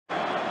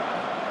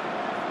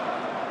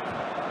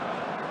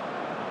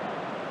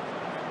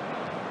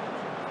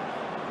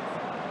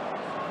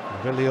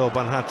Willi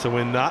Orban had to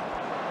win that.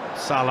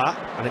 Salah,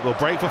 and it will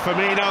break for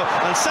Firmino,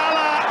 and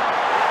Salah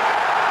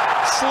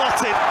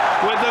slotted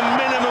with the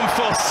minimum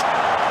fuss,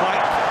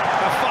 like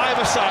a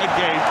five-a-side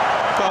game.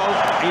 Well,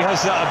 he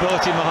has that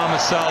ability,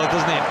 Mohamed Salah,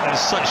 doesn't he? There's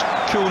such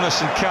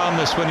coolness and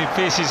calmness when he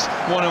faces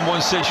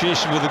one-on-one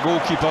situation with the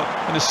goalkeeper,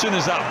 and as soon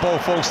as that ball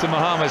falls to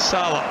Mohamed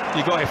Salah,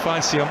 you got to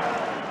fancy him.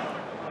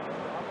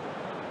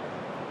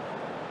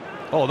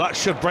 Oh, that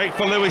should break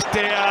for Luis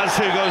Diaz,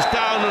 who goes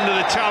down under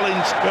the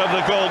challenge of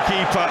the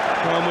goalkeeper.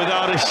 And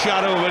without a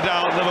shadow of a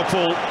doubt,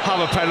 Liverpool have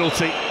a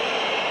penalty.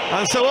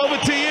 And so over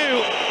to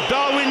you,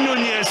 Darwin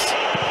Núñez.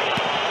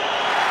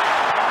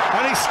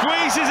 And he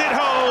squeezes it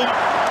home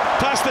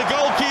past the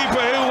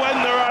goalkeeper, who went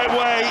the right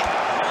way.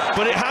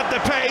 But it had the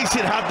pace,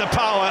 it had the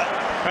power,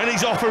 and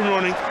he's off and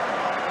running.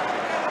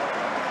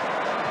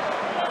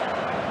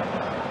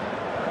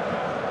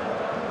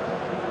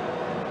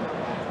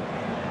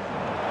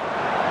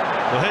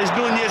 Well, here's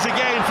Núñez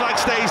again, flag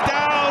stays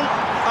down,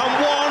 and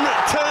one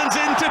turns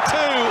into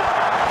two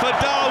for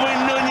Darwin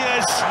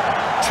Núñez.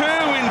 2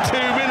 in 2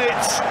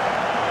 minutes.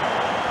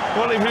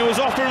 Well, if he was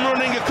off and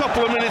running a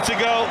couple of minutes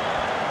ago,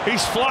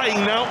 he's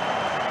flying now.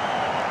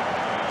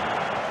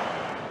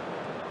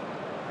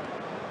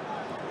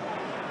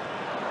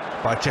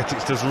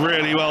 Bajcetic does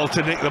really well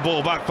to nick the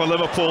ball back for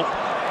Liverpool.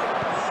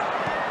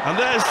 And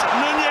there's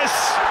Núñez,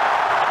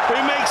 who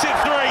makes it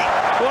 3.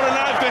 What a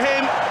night for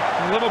him.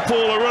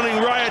 Liverpool are running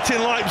riot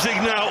in Leipzig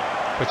now.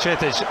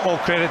 Bajcetic, all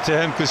credit to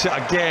him, because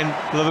again,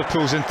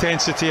 Liverpool's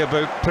intensity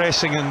about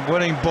pressing and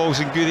winning balls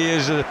in good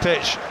areas of the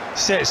pitch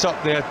sets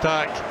up the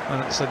attack,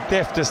 and it's a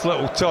deftest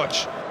little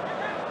touch.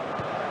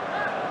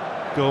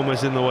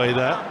 Gomez in the way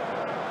there.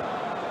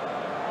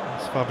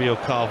 It's Fabio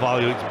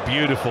Carvalho. It's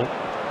beautiful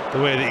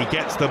the way that he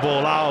gets the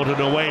ball out and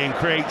away and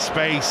creates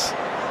space.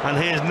 And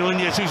here's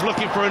Núñez, who's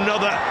looking for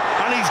another,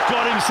 and he's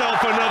got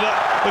himself another.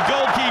 The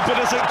goalkeeper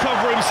doesn't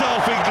cover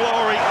himself in